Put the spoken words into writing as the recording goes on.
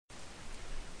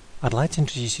I'd like to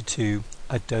introduce you to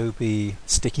Adobe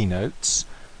Sticky Notes,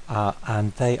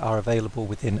 and they are available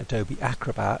within Adobe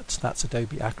Acrobat. That's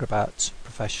Adobe Acrobat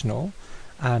Professional,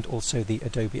 and also the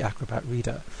Adobe Acrobat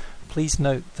Reader. Please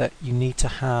note that you need to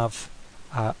have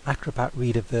Acrobat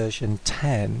Reader version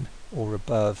 10 or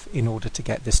above in order to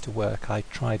get this to work. I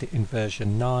tried it in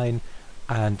version 9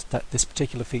 and this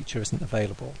particular feature isn't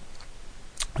available.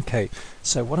 Okay,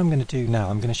 so what I'm going to do now,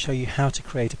 I'm going to show you how to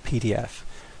create a PDF.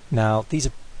 Now these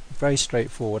are very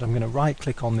straightforward. I'm going to right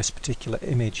click on this particular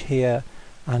image here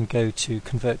and go to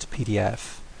convert to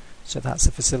PDF. So that's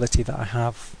a facility that I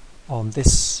have on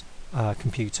this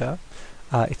computer.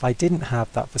 If I didn't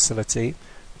have that facility,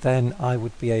 then I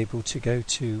would be able to go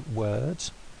to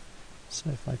Word. So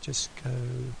if I just go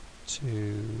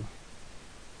to,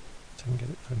 I can get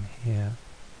it from here,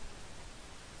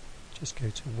 just go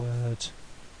to Word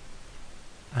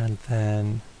and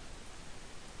then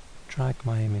drag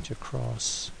my image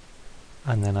across,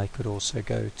 and then I could also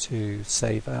go to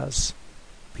Save As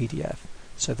PDF.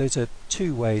 So those are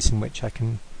two ways in which I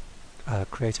can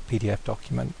create a PDF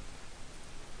document.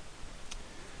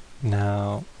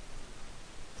 Now,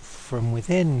 from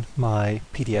within my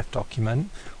PDF document,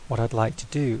 what I'd like to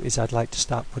do is I'd like to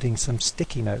start putting some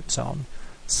sticky notes on.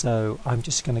 So I'm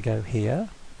just going to go here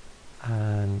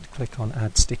and click on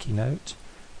Add Sticky Note,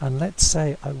 and let's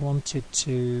say I wanted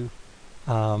to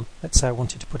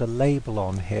put a label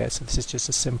on here. So this is just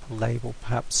a simple label,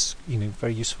 perhaps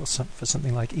very useful for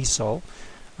something like ESOL,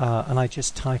 and I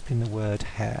just type in the word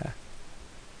hair.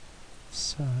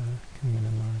 So I can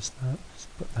minimize that,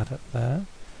 just put that up there.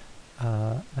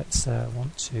 Let's say I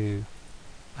want to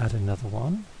add another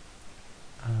one,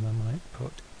 and I might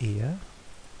put ear.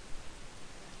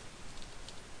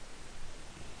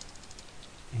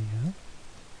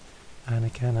 And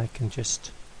again I can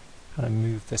just kind of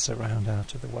move this around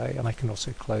out of the way, and I can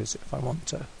also close it if I want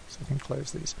to, so I can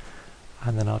close these,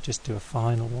 and then I'll just do a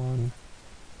final one,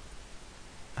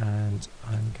 and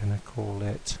I'm going to call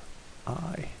it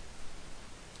I.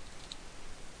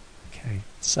 Okay,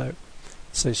 so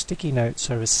sticky notes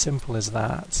are as simple as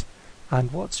that,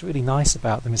 and what's really nice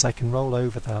about them is I can roll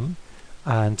over them,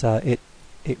 and it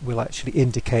will actually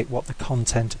indicate what the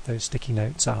content of those sticky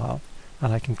notes are,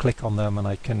 and I can click on them and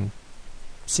I can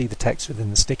see the text within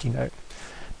the sticky note.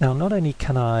 Now not only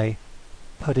can I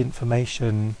put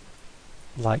information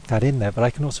like that in there, but I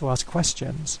can also ask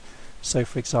questions. So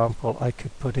for example, I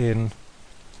could put in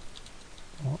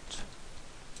what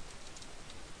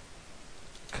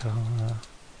color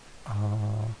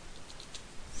are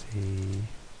the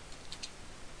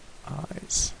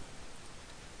eyes,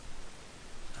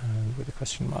 and with a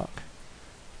question mark.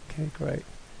 Okay, great.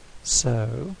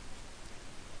 So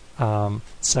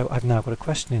I've now got a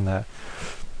question in there.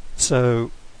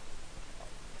 So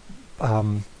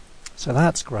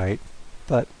that's great,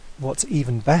 but what's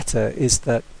even better is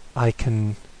that I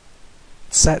can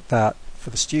set that for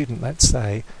the student, let's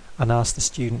say, and ask the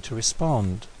student to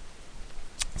respond.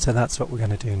 So that's what we're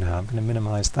going to do now. I'm going to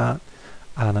minimize that,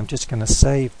 and I'm just going to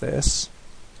save this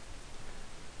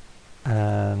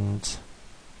and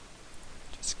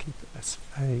just keep it as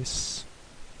face.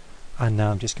 And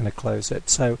now I'm just going to close it.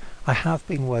 So I have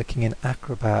been working in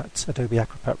Acrobat, Adobe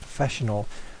Acrobat Professional,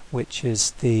 which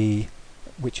is the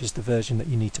version that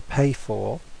you need to pay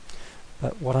for.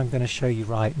 But what I'm going to show you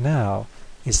right now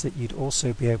is that you'd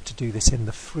also be able to do this in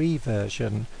the free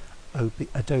version,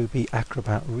 Adobe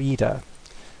Acrobat Reader.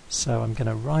 So I'm going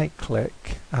to right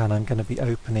click and I'm going to be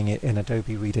opening it in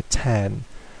Adobe Reader 10.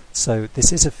 So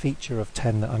this is a feature of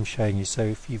 10 that I'm showing you.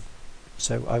 So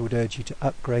I would urge you to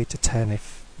upgrade to 10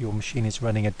 if your machine is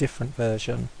running a different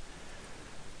version.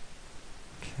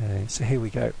 Okay, so here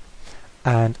we go.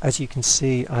 And as you can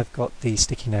see, I've got the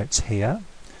sticky notes here.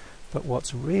 But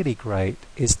what's really great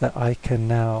is that I can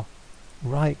now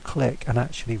right click and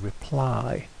actually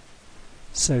reply.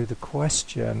 So the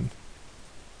question,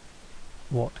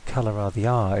 what color are the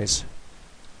eyes?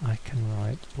 I can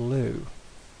write blue.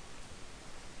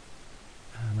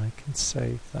 And I can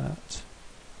save that.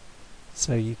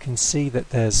 So you can see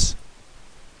that there's,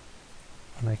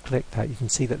 when I click that, you can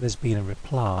see that there's been a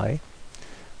reply.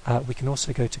 We can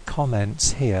also go to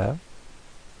comments here,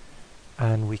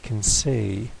 and we can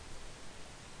see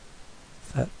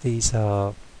that these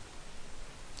are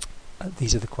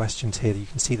the questions here. You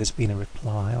can see there's been a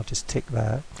reply. I'll just tick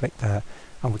there, click there,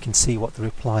 and we can see what the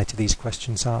reply to these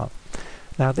questions are.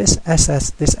 Now this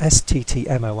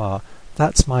STTMOR,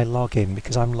 that's my login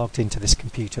because I'm logged into this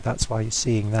computer. That's why you're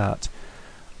seeing that.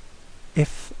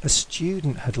 If a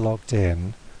student had logged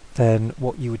in, then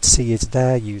what you would see is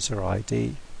their user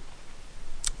ID.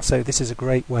 So this is a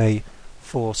great way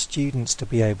for students to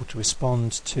be able to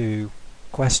respond to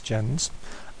questions,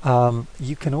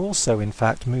 you can also in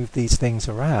fact move these things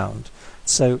around.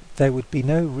 So there would be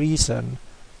no reason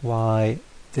why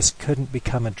this couldn't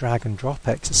become a drag and drop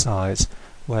exercise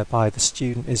whereby the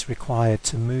student is required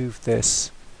to move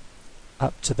this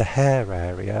up to the hair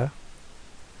area,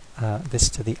 this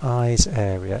to the eyes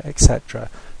area, etc.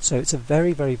 So it's a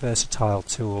very, very versatile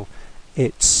tool.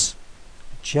 It's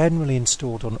generally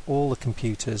installed on all the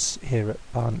computers here at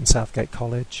Barnet and Southgate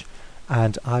College,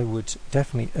 and I would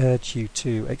definitely urge you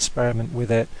to experiment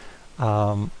with it.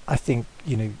 I think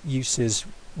uses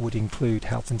would include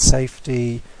health and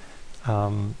safety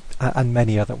and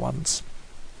many other ones.